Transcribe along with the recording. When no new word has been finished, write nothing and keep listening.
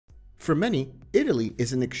For many, Italy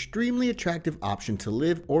is an extremely attractive option to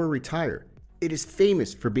live or retire. It is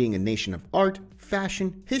famous for being a nation of art,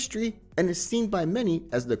 fashion, history, and is seen by many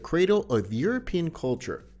as the cradle of European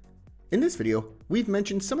culture. In this video, we've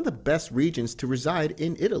mentioned some of the best regions to reside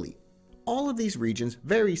in Italy. All of these regions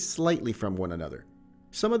vary slightly from one another.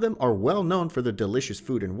 Some of them are well known for their delicious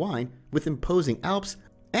food and wine, with imposing alps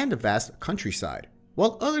and a vast countryside,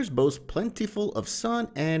 while others boast plentiful of sun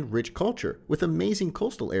and rich culture, with amazing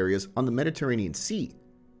coastal areas on the Mediterranean Sea.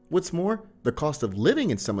 What's more, the cost of living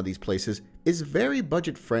in some of these places is very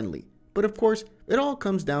budget-friendly, but of course, it all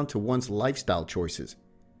comes down to one's lifestyle choices.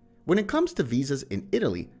 When it comes to visas in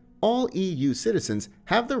Italy, all EU citizens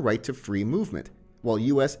have the right to free movement, while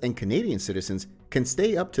US and Canadian citizens can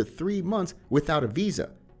stay up to 3 months without a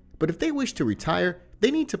visa. But if they wish to retire, they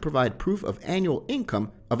need to provide proof of annual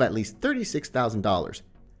income of at least $36,000,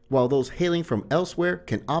 while those hailing from elsewhere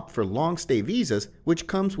can opt for long-stay visas, which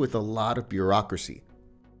comes with a lot of bureaucracy.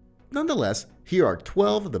 Nonetheless, here are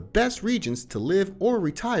 12 of the best regions to live or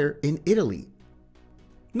retire in Italy.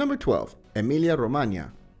 Number 12.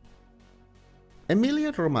 Emilia-Romagna.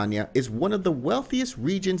 Emilia-Romagna is one of the wealthiest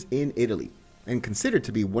regions in Italy and considered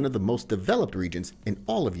to be one of the most developed regions in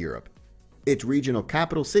all of Europe. Its regional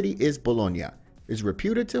capital city is Bologna, is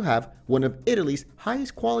reputed to have one of Italy's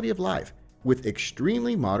highest quality of life, with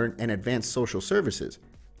extremely modern and advanced social services.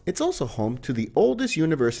 It's also home to the oldest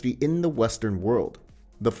university in the Western world.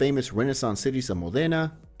 The famous Renaissance cities of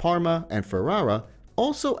Modena, Parma, and Ferrara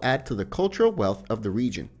also add to the cultural wealth of the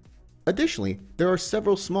region. Additionally, there are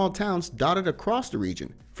several small towns dotted across the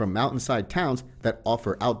region, from mountainside towns that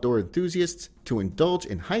offer outdoor enthusiasts to indulge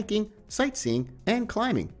in hiking, sightseeing, and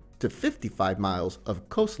climbing, to 55 miles of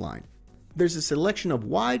coastline. There's a selection of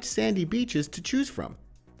wide sandy beaches to choose from.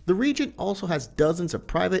 The region also has dozens of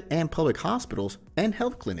private and public hospitals and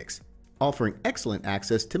health clinics, offering excellent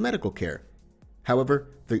access to medical care.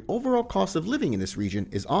 However, the overall cost of living in this region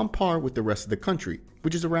is on par with the rest of the country,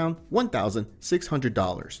 which is around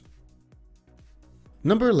 $1,600.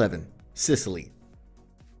 Number 11. Sicily.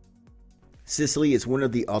 Sicily is one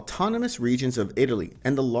of the autonomous regions of Italy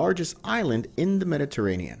and the largest island in the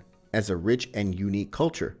Mediterranean, as a rich and unique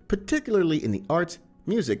culture, particularly in the arts,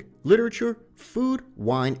 music, literature, food,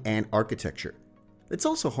 wine, and architecture. It's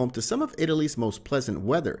also home to some of Italy's most pleasant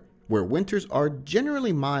weather, where winters are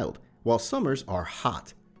generally mild, while summers are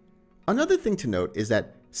hot. Another thing to note is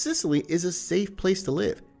that Sicily is a safe place to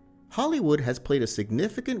live. Hollywood has played a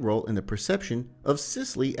significant role in the perception of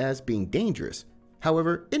Sicily as being dangerous.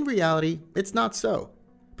 However, in reality, it's not so.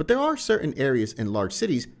 But there are certain areas in large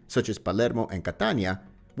cities, such as Palermo and Catania,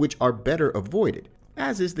 which are better avoided,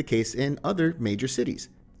 as is the case in other major cities.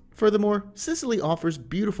 Furthermore, Sicily offers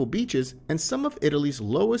beautiful beaches and some of Italy's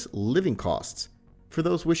lowest living costs. For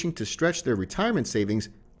those wishing to stretch their retirement savings,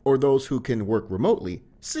 or those who can work remotely,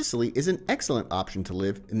 Sicily is an excellent option to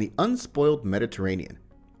live in the unspoiled Mediterranean.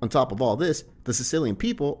 On top of all this, the Sicilian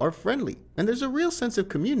people are friendly, and there's a real sense of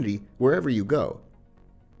community wherever you go.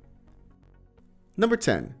 Number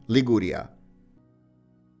 10. Liguria.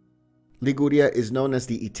 Liguria is known as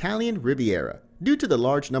the Italian Riviera due to the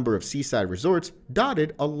large number of seaside resorts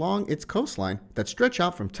dotted along its coastline that stretch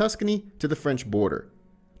out from Tuscany to the French border.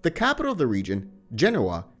 The capital of the region,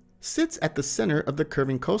 Genoa, sits at the center of the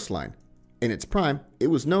curving coastline. In its prime, it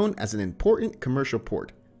was known as an important commercial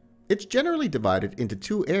port. It's generally divided into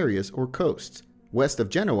two areas or coasts. West of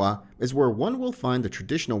Genoa is where one will find the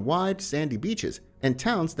traditional wide sandy beaches and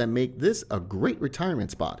towns that make this a great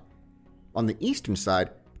retirement spot. On the eastern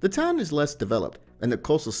side, the town is less developed and the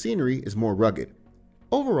coastal scenery is more rugged.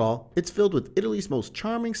 Overall, it's filled with Italy's most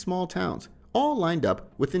charming small towns, all lined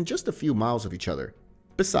up within just a few miles of each other.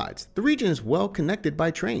 Besides, the region is well connected by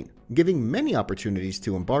train, giving many opportunities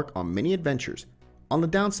to embark on many adventures. On the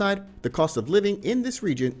downside, the cost of living in this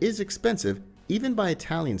region is expensive, even by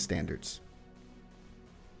Italian standards.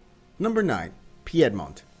 Number 9.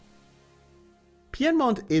 Piedmont.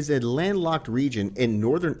 Piedmont is a landlocked region in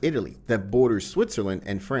northern Italy that borders Switzerland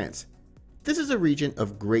and France. This is a region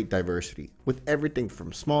of great diversity, with everything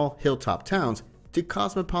from small hilltop towns to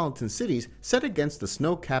cosmopolitan cities set against the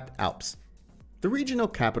snow-capped Alps. The regional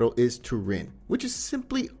capital is Turin, which is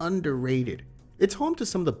simply underrated. It's home to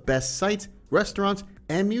some of the best sites, restaurants,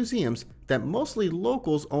 and museums that mostly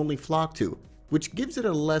locals only flock to, which gives it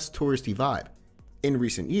a less touristy vibe. In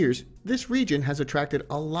recent years, this region has attracted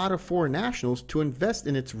a lot of foreign nationals to invest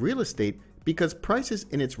in its real estate because prices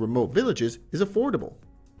in its remote villages is affordable.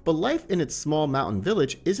 But life in its small mountain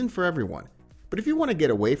village isn't for everyone. But if you want to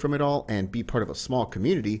get away from it all and be part of a small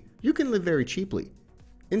community, you can live very cheaply.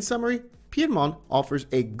 In summary, Piedmont offers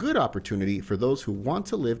a good opportunity for those who want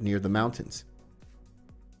to live near the mountains.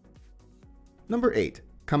 Number 8.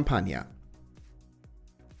 Campania.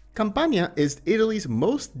 Campania is Italy's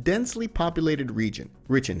most densely populated region,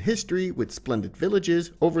 rich in history with splendid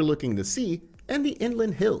villages overlooking the sea and the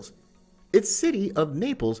inland hills. Its city of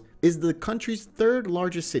Naples is the country's third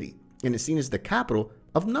largest city and is seen as the capital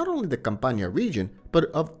of not only the Campania region, but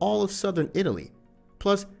of all of southern Italy.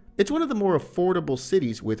 Plus, it's one of the more affordable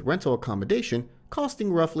cities with rental accommodation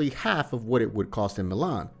costing roughly half of what it would cost in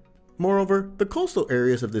Milan. Moreover, the coastal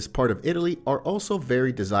areas of this part of Italy are also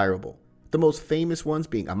very desirable. The most famous ones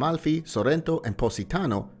being Amalfi, Sorrento, and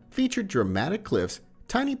Positano feature dramatic cliffs,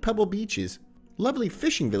 tiny pebble beaches, lovely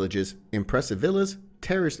fishing villages, impressive villas,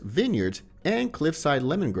 terraced vineyards, and cliffside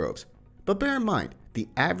lemon groves. But bear in mind, the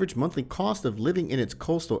average monthly cost of living in its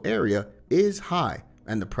coastal area is high,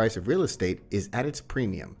 and the price of real estate is at its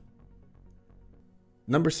premium.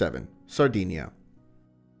 Number 7. Sardinia.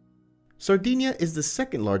 Sardinia is the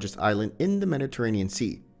second largest island in the Mediterranean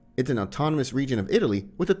Sea. It's an autonomous region of Italy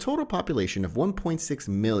with a total population of 1.6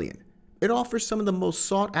 million. It offers some of the most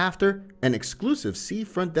sought after and exclusive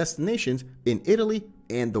seafront destinations in Italy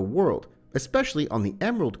and the world, especially on the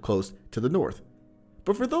Emerald Coast to the north.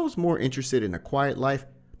 But for those more interested in a quiet life,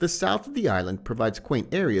 the south of the island provides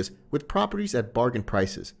quaint areas with properties at bargain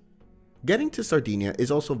prices. Getting to Sardinia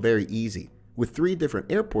is also very easy, with 3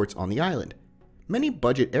 different airports on the island. Many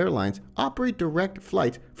budget airlines operate direct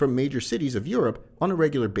flights from major cities of Europe on a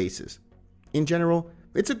regular basis. In general,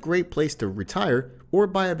 it's a great place to retire or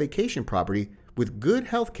buy a vacation property with good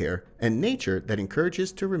healthcare and nature that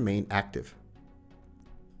encourages to remain active.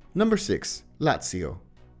 Number 6. Lazio.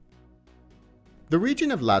 The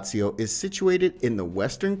region of Lazio is situated in the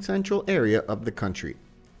western central area of the country.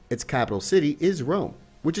 Its capital city is Rome,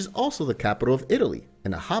 which is also the capital of Italy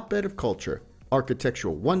and a hotbed of culture,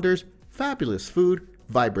 architectural wonders, fabulous food,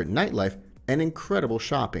 vibrant nightlife, and incredible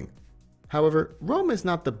shopping. However, Rome is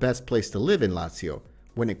not the best place to live in Lazio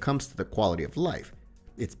when it comes to the quality of life.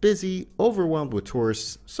 It's busy, overwhelmed with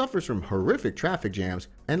tourists, suffers from horrific traffic jams,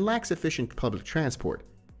 and lacks efficient public transport.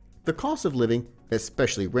 The cost of living,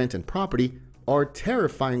 especially rent and property, are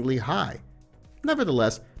terrifyingly high.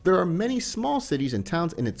 Nevertheless, there are many small cities and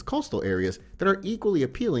towns in its coastal areas that are equally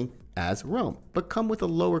appealing as Rome, but come with a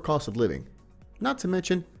lower cost of living. Not to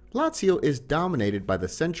mention, Lazio is dominated by the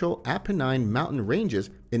central Apennine mountain ranges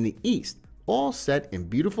in the east, all set in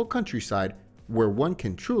beautiful countryside where one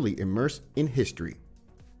can truly immerse in history.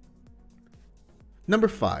 Number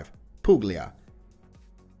 5. Puglia.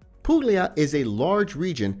 Puglia is a large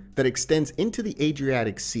region that extends into the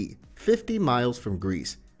Adriatic Sea, 50 miles from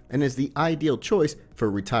Greece, and is the ideal choice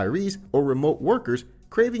for retirees or remote workers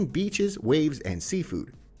craving beaches, waves, and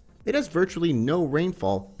seafood. It has virtually no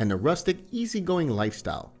rainfall and a rustic, easygoing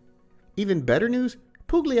lifestyle. Even better news,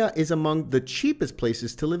 Puglia is among the cheapest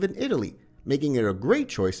places to live in Italy, making it a great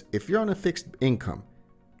choice if you're on a fixed income.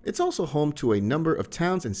 It's also home to a number of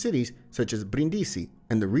towns and cities such as Brindisi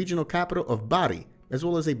and the regional capital of Bari, as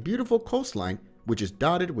well as a beautiful coastline which is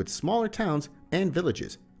dotted with smaller towns and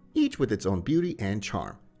villages, each with its own beauty and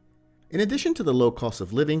charm. In addition to the low cost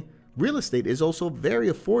of living, real estate is also very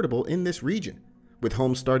affordable in this region, with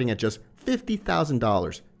homes starting at just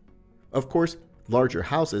 $50,000. Of course, larger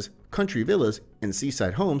houses, country villas, and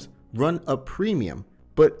seaside homes run a premium,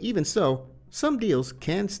 but even so, some deals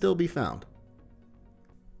can still be found.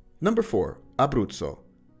 Number 4. Abruzzo.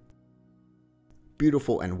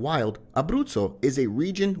 Beautiful and wild, Abruzzo is a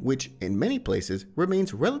region which, in many places,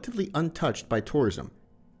 remains relatively untouched by tourism.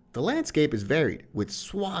 The landscape is varied, with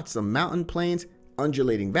swaths of mountain plains,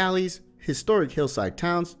 undulating valleys, historic hillside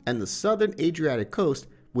towns, and the southern Adriatic coast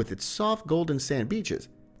with its soft golden sand beaches.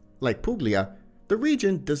 Like Puglia, the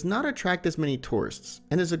region does not attract as many tourists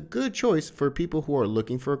and is a good choice for people who are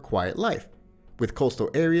looking for a quiet life, with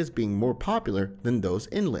coastal areas being more popular than those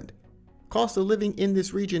inland. Cost of living in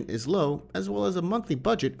this region is low, as well as a monthly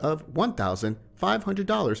budget of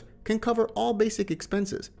 $1,500 can cover all basic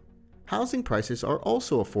expenses. Housing prices are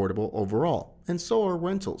also affordable overall, and so are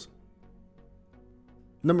rentals.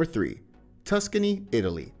 Number 3. Tuscany,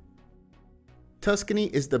 Italy. Tuscany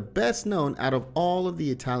is the best known out of all of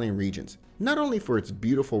the Italian regions, not only for its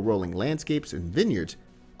beautiful rolling landscapes and vineyards,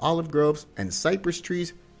 olive groves, and cypress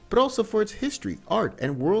trees, but also for its history, art,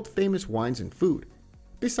 and world-famous wines and food.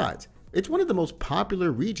 Besides, it's one of the most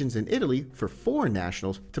popular regions in Italy for foreign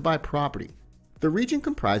nationals to buy property. The region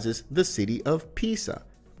comprises the city of Pisa,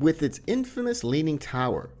 with its infamous Leaning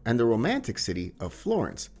Tower, and the romantic city of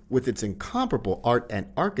Florence, with its incomparable art and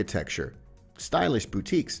architecture, stylish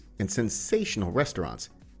boutiques, and sensational restaurants.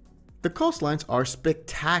 The coastlines are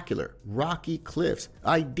spectacular, rocky cliffs,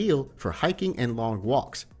 ideal for hiking and long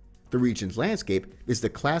walks. The region's landscape is the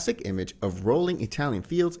classic image of rolling Italian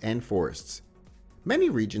fields and forests. Many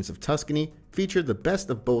regions of Tuscany feature the best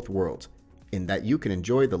of both worlds, in that you can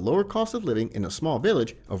enjoy the lower cost of living in a small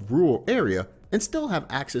village of rural area and still have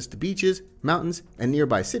access to beaches, mountains, and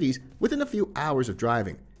nearby cities within a few hours of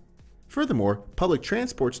driving. Furthermore, public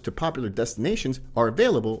transports to popular destinations are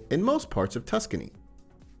available in most parts of Tuscany.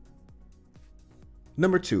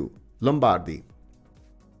 Number 2. Lombardy.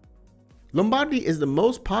 Lombardy is the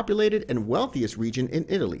most populated and wealthiest region in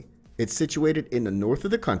Italy. It's situated in the north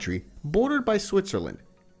of the country, bordered by Switzerland.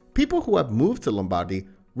 People who have moved to Lombardy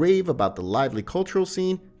rave about the lively cultural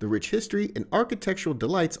scene, the rich history, and architectural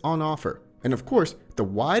delights on offer, and of course, the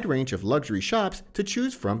wide range of luxury shops to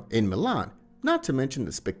choose from in Milan, not to mention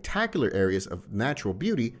the spectacular areas of natural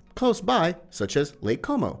beauty close by, such as Lake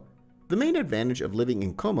Como. The main advantage of living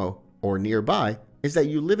in Como, or nearby, is that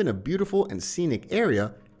you live in a beautiful and scenic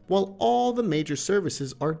area, while all the major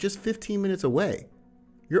services are just 15 minutes away.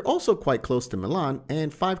 You're also quite close to Milan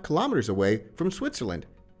and 5 kilometers away from Switzerland.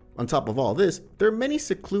 On top of all this, there are many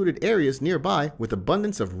secluded areas nearby with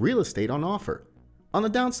abundance of real estate on offer. On the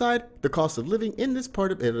downside, the cost of living in this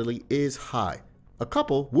part of Italy is high. A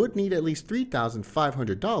couple would need at least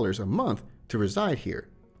 $3,500 a month to reside here.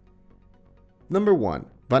 Number 1.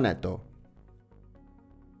 Veneto.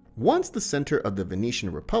 Once the center of the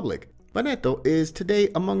Venetian Republic, Veneto is today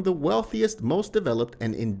among the wealthiest, most developed,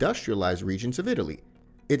 and industrialized regions of Italy.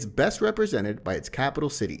 It's best represented by its capital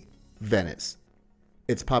city, Venice.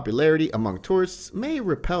 Its popularity among tourists may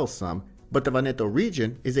repel some, but the Veneto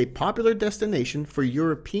region is a popular destination for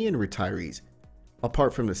European retirees.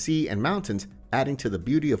 Apart from the sea and mountains, adding to the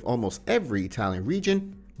beauty of almost every Italian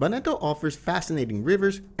region, Veneto offers fascinating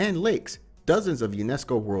rivers and lakes, dozens of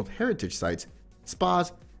UNESCO World Heritage Sites,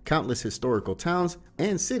 spas, countless historical towns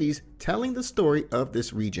and cities telling the story of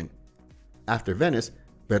this region. After Venice,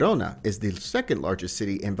 Verona is the second largest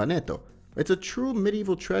city in Veneto. It's a true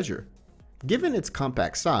medieval treasure. Given its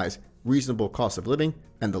compact size, reasonable cost of living,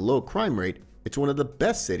 and the low crime rate, it's one of the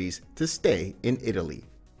best cities to stay in Italy.